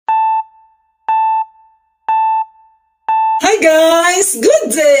guys!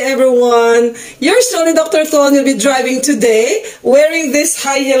 Good day everyone! Yours truly Dr. Con will be driving today wearing this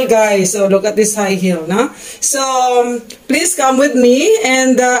high heel guys. So look at this high heel, no? So please come with me,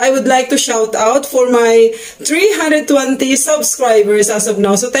 and I would like to shout out for my 320 subscribers as of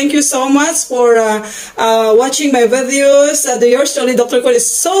now. So thank you so much for watching my videos. Yours truly Dr. Con is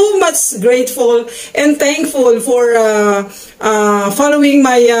so much grateful and thankful for following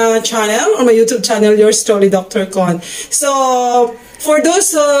my channel or my YouTube channel, Yours truly Dr. Con. So for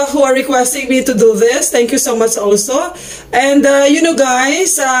those who are requesting me to do this, thank you so much also. And you know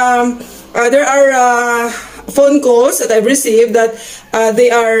guys, there are phone calls that I've received that they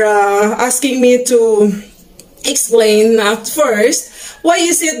are asking me to explain first, why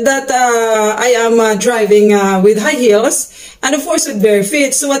is it that I am driving with high heels and of course with bare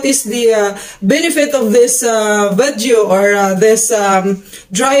feet. So what is the benefit of this video or this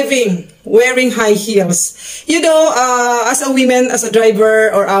driving wearing high heels? You know, as a woman, as a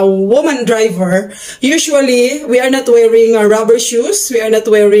driver or a woman driver, usually we are not wearing rubber shoes, we are not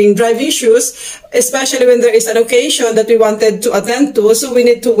wearing driving shoes, especially when there is an occasion that we wanted to attend to, so we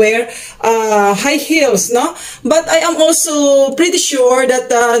need to wear high heels, no? But I am also pretty sure that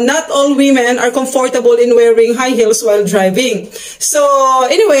not all women are comfortable in wearing high heels while driving. So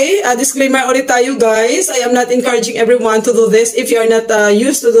anyway, disclaimer ulit tayo guys, I am not encouraging everyone to do this if you are not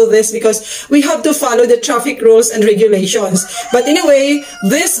used to do this, because we have to follow the traffic rules and regulations. But anyway,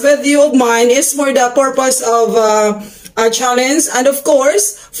 this video of mine is for the purpose of a challenge, and of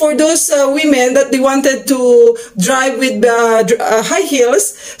course for those women that they wanted to drive with high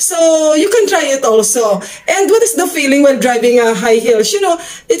heels, so you can try it also. And what is the feeling while driving high heels? You know,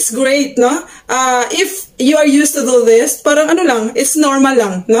 it's great, no? If you are used to do this, parang ano lang, it's normal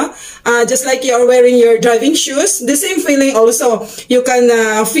lang, no? Just like you are wearing your driving shoes, the same feeling also. You can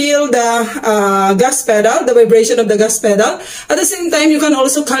feel the gas pedal, the vibration of the gas pedal. At the same time, you can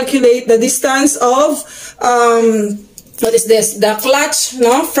also calculate the distance of what is this? The clutch,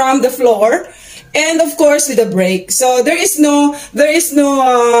 no, from the floor, and of course with the brake. So there is no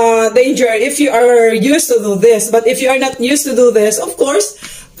danger if you are used to do this. But if you are not used to do this, of course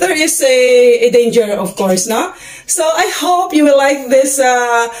there is a danger, of course, no? So I hope you will like this.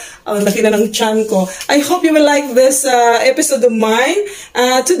 Laki na ng tiyan ko. I hope you will like this episode of mine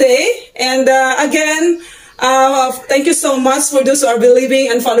today. And again, thank you so much for those who are believing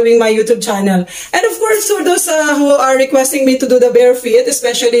and following my YouTube channel. And of course, for those who are requesting me to do the Barefeet,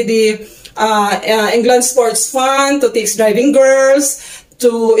 especially the England Sports Fun, to Takes Driving Girls,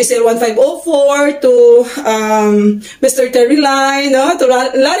 to Isel 1504, to Mr. Terry Line, no? To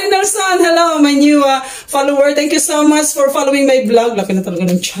Larry Nelson, hello, my new follower. Thank you so much for following my vlog. Laki na talaga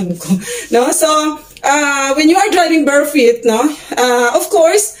ng tiyan ko. No? So, when you are driving Barefeet, no? Of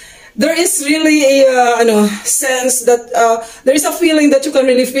course, there is really a sense that there is a feeling that you can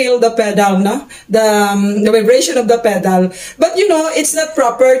really feel the pedal, no? The vibration of the pedal. But you know, it's not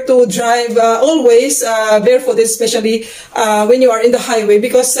proper to drive always barefoot, especially when you are in the highway,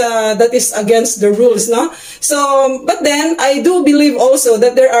 because that is against the rules, no? So, but then I do believe also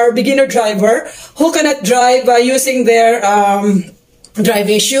that there are beginner driver who cannot drive using their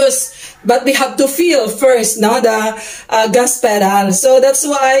driving shoes. But they have to feel first, no, the gas pedal. So that's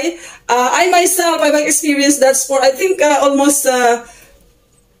why I myself, I've experienced that for I think almost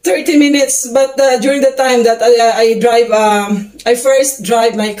 30 minutes. But during the time that I drive, I first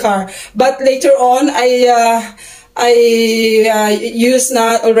drive my car. But later on, I use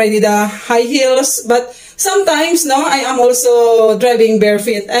not already the high heels, but sometimes, no, I am also driving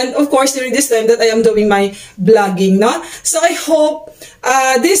barefoot. And of course, during this time that I am doing my vlogging, no? So I hope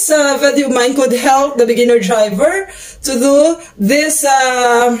this video of mine could help the beginner driver to do this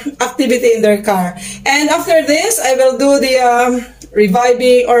activity in their car. And after this, I will do the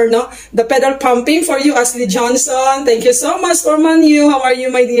reviving or no, the pedal pumping for you, Ashley Johnson. Thank you so much for Manu. How are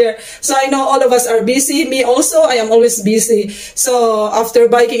you, my dear? So I know all of us are busy. Me also, I am always busy. So after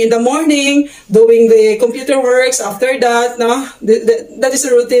biking in the morning, doing the computer works, after that, no, that is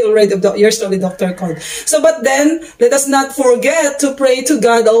a routine already of Yours truly Dr. Con. So but then, let us not forget to pray to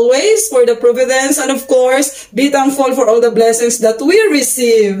God always for the providence, and of course, be thankful for all the blessings that we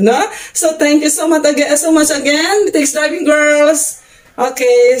receive, no? So thank you so much again. Thanks, driving girls.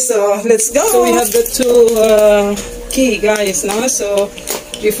 Okay, so let's go. So we have the two key, guys, no? So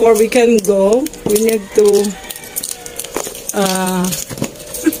before we can go, we need to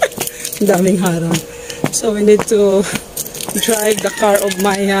daming harang. So we need to drive the car of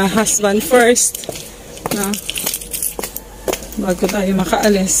my husband first, no? Bago tayo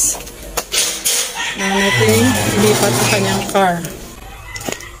makaalis na natin ilipat ang kanyang car.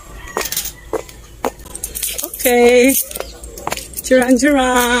 Okay. Duran,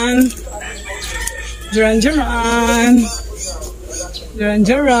 Duran. Duran, Duran. Duran,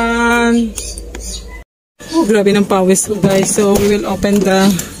 Duran. Oh, grabe ng pawis ko, guys. So, we will open the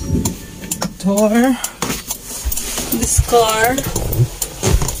door. This car.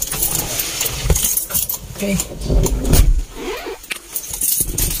 Okay.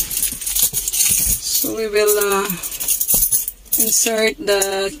 So, we will insert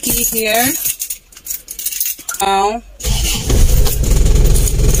the key here. Now,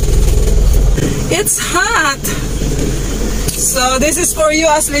 it's hot. So this is for you,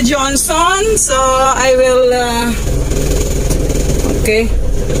 Ashley Johnson. So I will okay,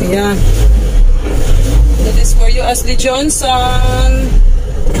 yeah, that is for you, Ashley Johnson.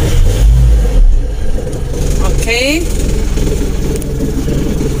 Okay.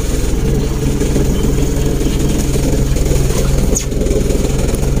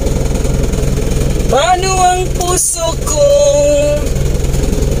 Paano ang puso kong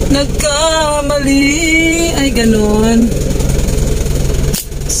nagkamali? Ay, ganon.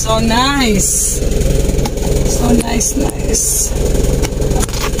 So nice. So nice, nice.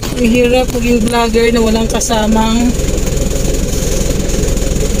 Ang hirap maging vlogger na walang kasamang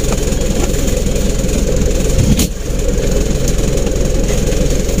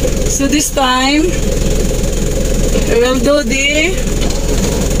so this time I will do the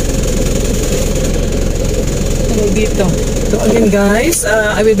dito. So again, guys,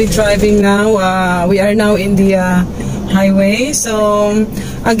 I will be driving now. We are now in the highway. So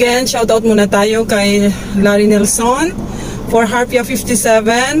again, shout out muna tayo kay Larry Nelson for Harpia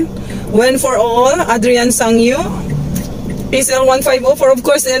 57, When for All, Adrian Sangyu, PSL 150 for, of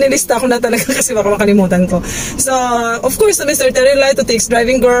course, nilista ko na talaga kasi baka makalimutan ko. So, of course, to Mr. Terry Light, to Takes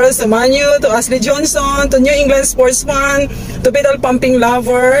Driving Girls, to Manu, to Ashley Johnson, to New England Sports Fan, to Pedal Pumping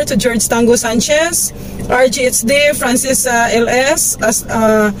Lover, to George Tango Sanchez, RGHD, Francis LS,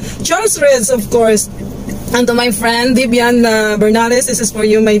 Charles Reds, of course, and to my friend Vivian Bernales. This is for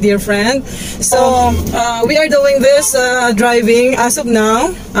you, my dear friend. So we are doing this driving as of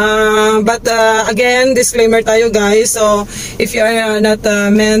now, but again, disclaimer tayo, guys. So if you are not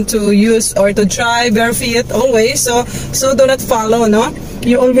meant to use or to try bare feet always, so do not follow, no?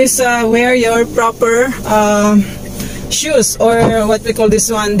 You always wear your proper shoes, or what we call this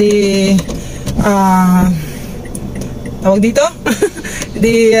one, the tawag dito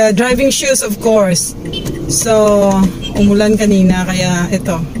the driving shoes, of course. So umulan kanina kaya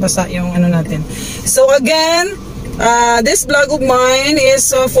ito basa yung ano natin. So again, this vlog of mine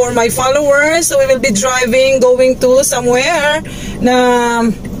is for my followers. So we will be driving, going to somewhere na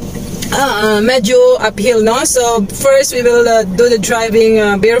medyo uphill, no? So first we will do the driving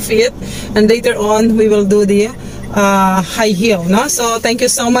bare feet, and later on we will do the high heel, no? So thank you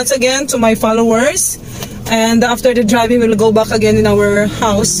so much again to my followers, and after the driving we'll go back again in our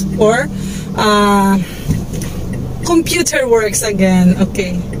house for computer works again.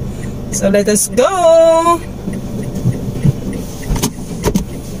 Okay, so let us go.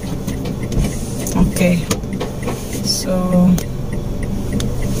 Okay, so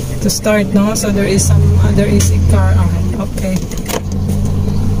to start, no? So there is a car ahead. Okay,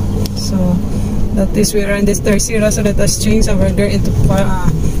 so that is, we are in this tercera, so let us change our gear into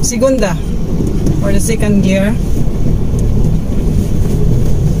segunda, or the second gear.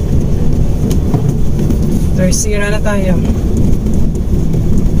 Tercera na tayo.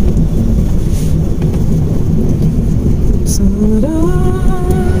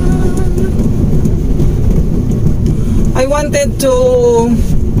 I wanted to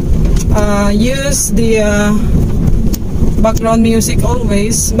use the background music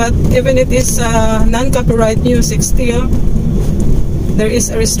always, but even it is non-copyright music, still there is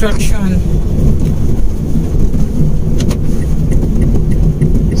a restriction.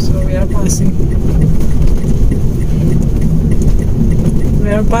 So we are passing. We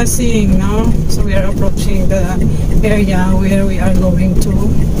are passing now, so we are approaching the area where we are going to.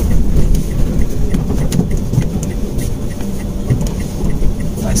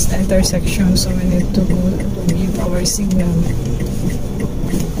 Past the intersection, so we need to give our signal.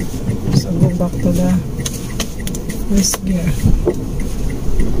 So go back to the first gear.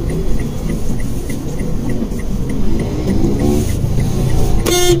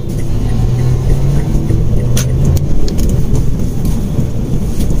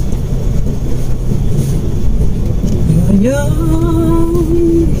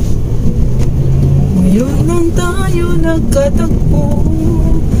 Ngayon lang tayo nagkatagpo.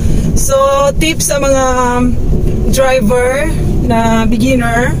 So tips sa mga driver na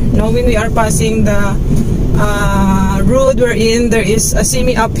beginner, no, when we are passing the road we're in, there is a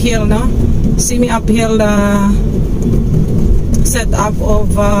semi-uphill, no? Semi-uphill setup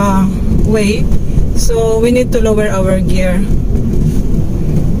of way. So we need to lower our gear.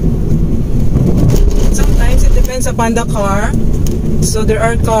 Sometimes it depends upon the car. So there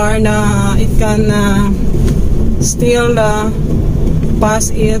are car na it can still pass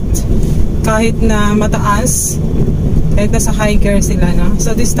it kahit na mataas, kahit nasa high gear sila, no?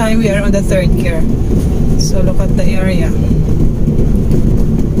 So this time we are on the 3rd gear. So look at the area.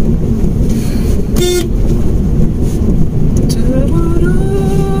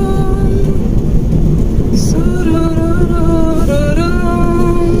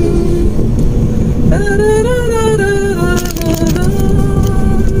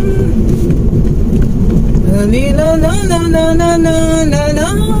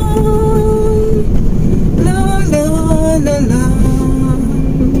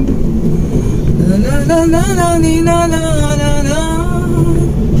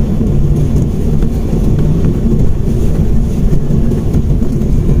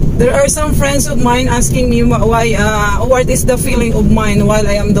 There are some friends of mine asking me why, what is the feeling of mine while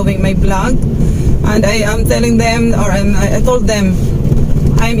I am doing my vlog, and I am telling them, or I told them,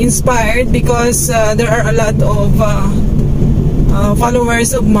 I'm inspired because there are a lot of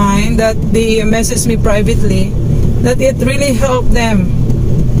followers of mine that they message me privately that it really helped them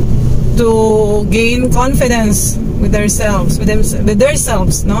to gain confidence with themselves,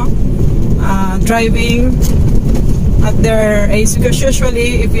 no? Driving at their age, because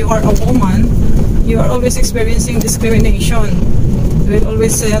usually if you are a woman, you are always experiencing discrimination. You will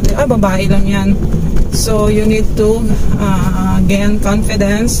always say, ah, babae lang yan. So you need to gain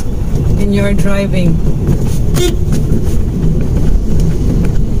confidence in your driving.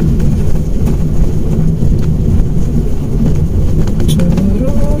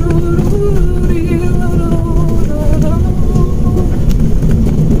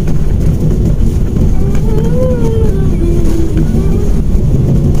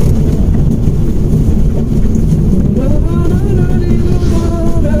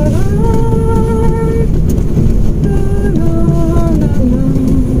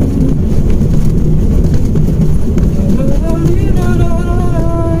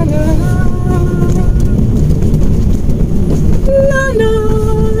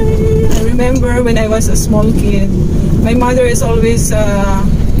 When I was a small kid, my mother is always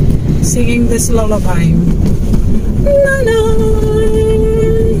singing this lullaby. Nanay,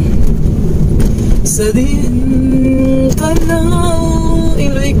 sa din ka na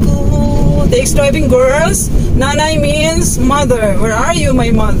iloy ko. The ex-driving girls, nanay means mother. Where are you,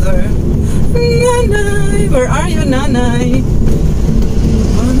 my mother? Nanay, where are you, nanay?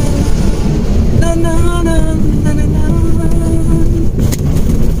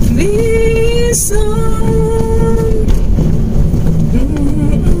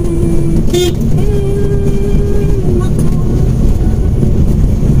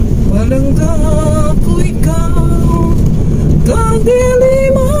 Walang ako ikaw,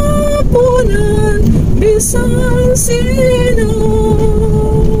 kagili mapunan, bisan sino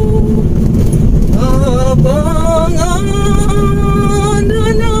abangan,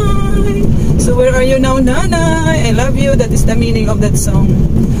 nanay. So where are you now, nanay? I love you. That is the meaning of that song.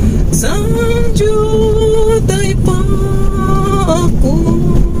 Sanjutay pa ako,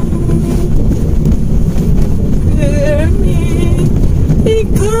 Ernie,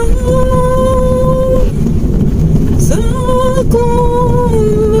 ikaw sa kuluyon,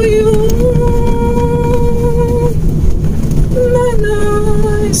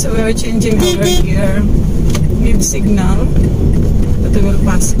 nanay. So we are changing over here. Give signal that we will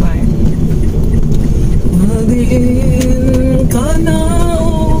pass by. Madin ka na,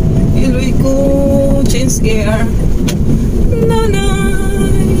 iloy ko, change gear,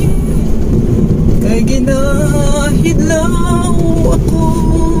 nanay, kay ginahidlaw ako.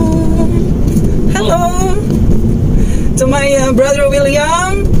 Hello to my brother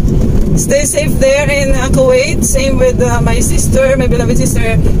William. Stay safe there in Kuwait. Same with my sister, my beloved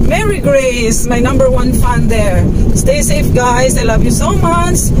sister Mary Grace, my #1 fan there. Stay safe, guys. I love you so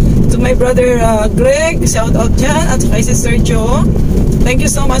much. To my brother Greg, shout out dyan, at kay sister Jo. Thank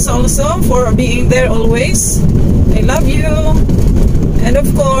you so much also for being there always. I love you. And of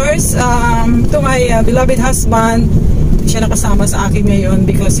course, to my beloved husband, siya nakasama sa akin ngayon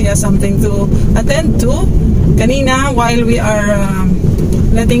because he has something to attend to. Kanina, while we are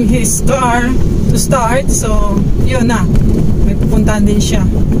letting his car to start, so yun na, may pupuntahan din siya.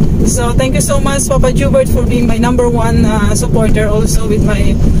 So thank you so much, Papa Jubert, for being my #1 supporter also with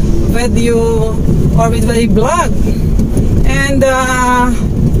my video or with my vlog. And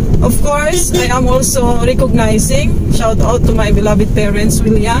Of course, I am also recognizing, shout out to my beloved parents,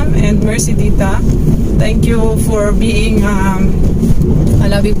 William and Mercy Tita. Thank you for being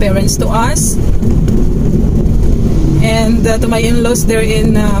loving parents to us. And to my in-laws there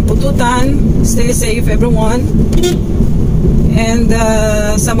in Pututan, stay safe everyone. And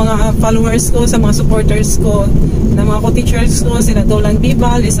sa mga followers ko, sa mga supporters ko, na mga co-teachers ko, sina Dolan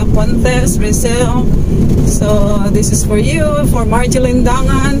Bibal, Isa Puentes, Rizal. So this is for you, for Marjeline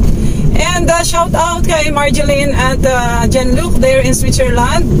Dangan. And shout out kay Marjeline at Jean-Luc there in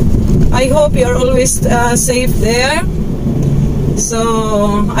Switzerland. I hope you're always safe there. So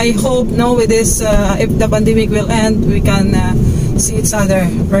I hope now with this, if the pandemic will end, we can see each other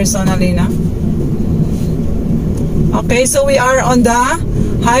personally na. Okay, so we are on the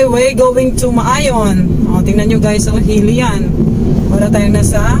highway going to Maayon. O, tingnan nyo guys, so hili yan. Wala tayo na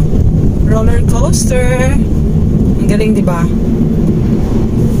sa roller coaster. Ang galing, di ba?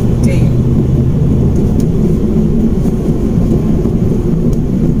 Okay.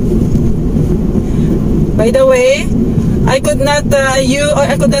 By the way, I could not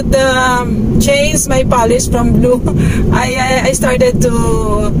change my polish from blue. I started to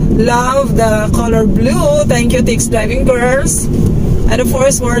love the color blue. Thank you, Tix Driving Girls. And of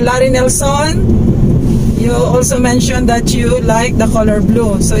course, for Larry Nelson, you also mentioned that you like the color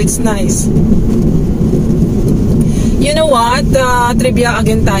blue, so it's nice. You know what? Trivia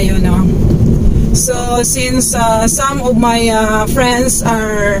again tayo, no? So since some of my friends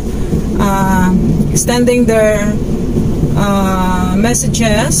are extending their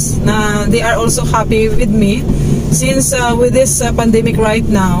messages na they are also happy with me, since with this pandemic right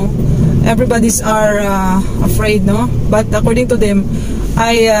now, everybody's are afraid, no? But according to them,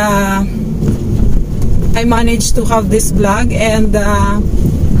 I managed to have this vlog and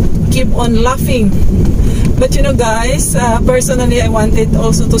keep on laughing. But you know guys, personally I wanted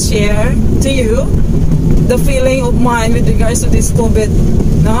also to share to you the feeling of mine with regards to this COVID,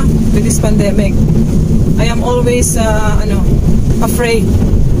 no? With this pandemic. I am always afraid,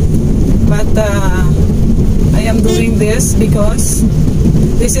 but I am doing this because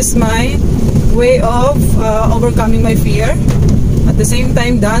this is my way of overcoming my fear. At the same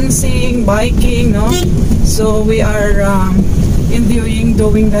time, dancing, biking, no? So we are enjoying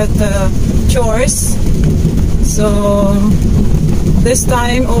doing that chores. So this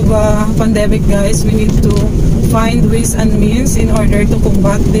time of pandemic, guys, we need to find ways and means in order to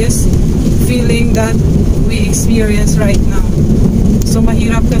combat this feeling that we experience right now. So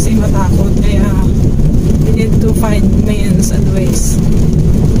mahirap kasi matakot, kaya we need to find means and ways.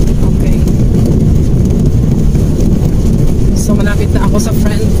 Okay. So malapit na ako sa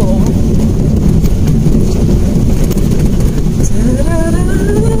friend ko.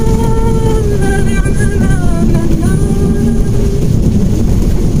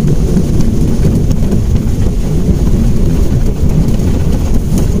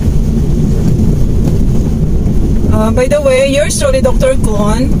 By the way, yours truly, Dr.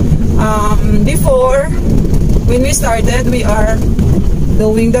 Con. Before, when we started, we are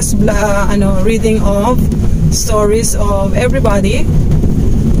doing this reading of stories of everybody,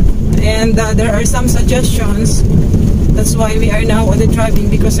 and there are some suggestions. That's why we are now on the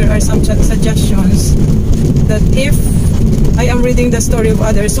driving, because there are some suggestions that if I am reading the story of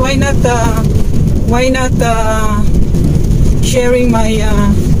others, why not sharing my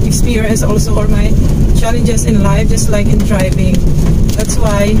experience also, or my challenges in life, just like in driving. That's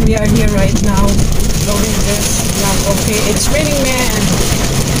why we are here right now doing this vlog. Okay, it's raining, man.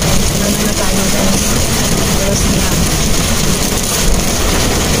 Wala na tayo, guys. Terus na.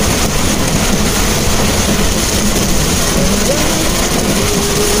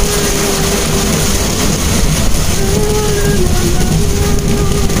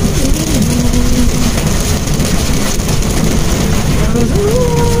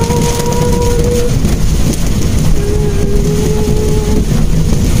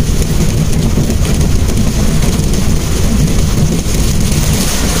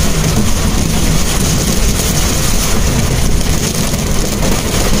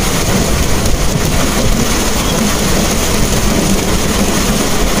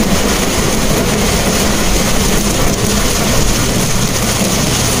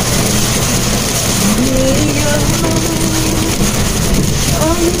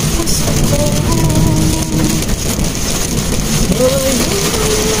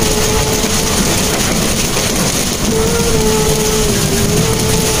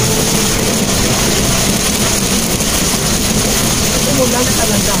 Umulan na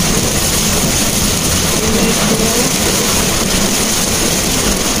talaga.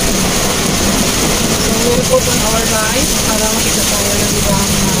 So we'll put on our light para makita tayo ng ibang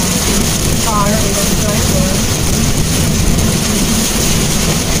car without driver.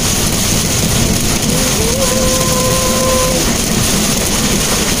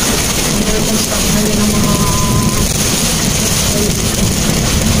 Under construction din ang mga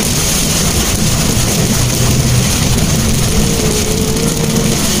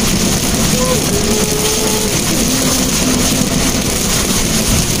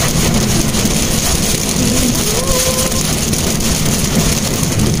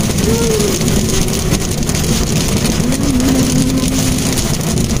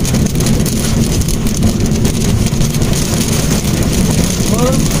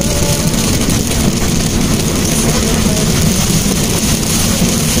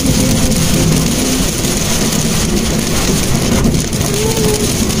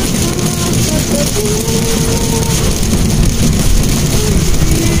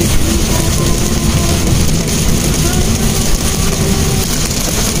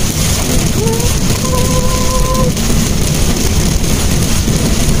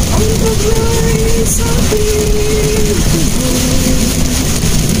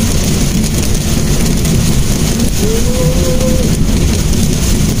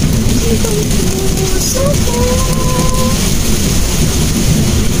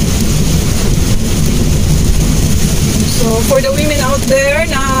for the women out there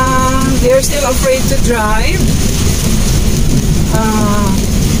na they're still afraid to drive,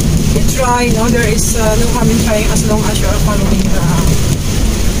 you try, no? There is no harm in trying as long as you are following the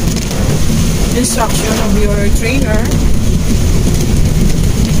instruction of your trainer.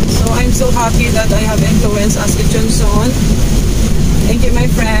 So I'm so happy that I have influenced Ashley Johnson. Thank you, my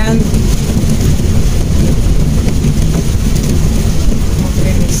friend.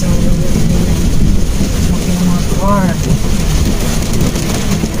 Okay, so we're walking on our car.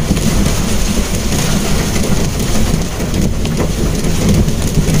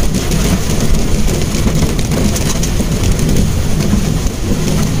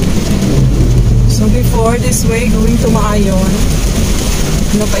 So before this way going to Maayon,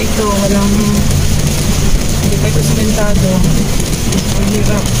 ano pa ito, hindi pa ito simentado, ang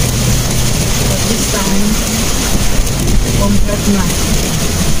hirap, but this time complete na.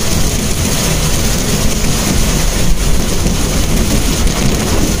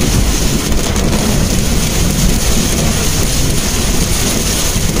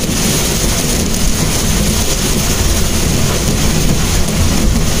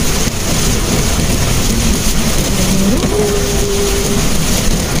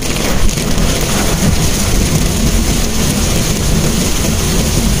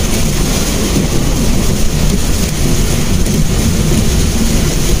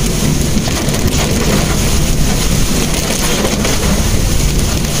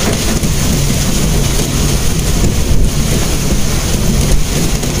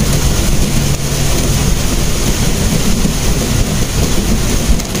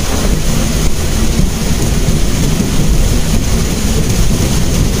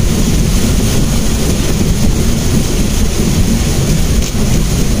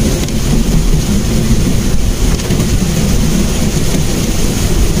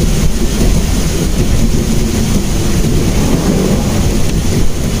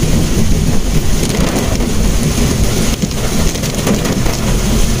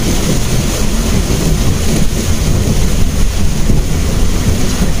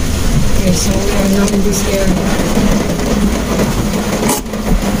 So we are now in this area.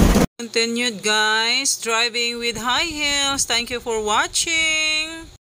 Continued, guys, driving with high heels. Thank you for watching.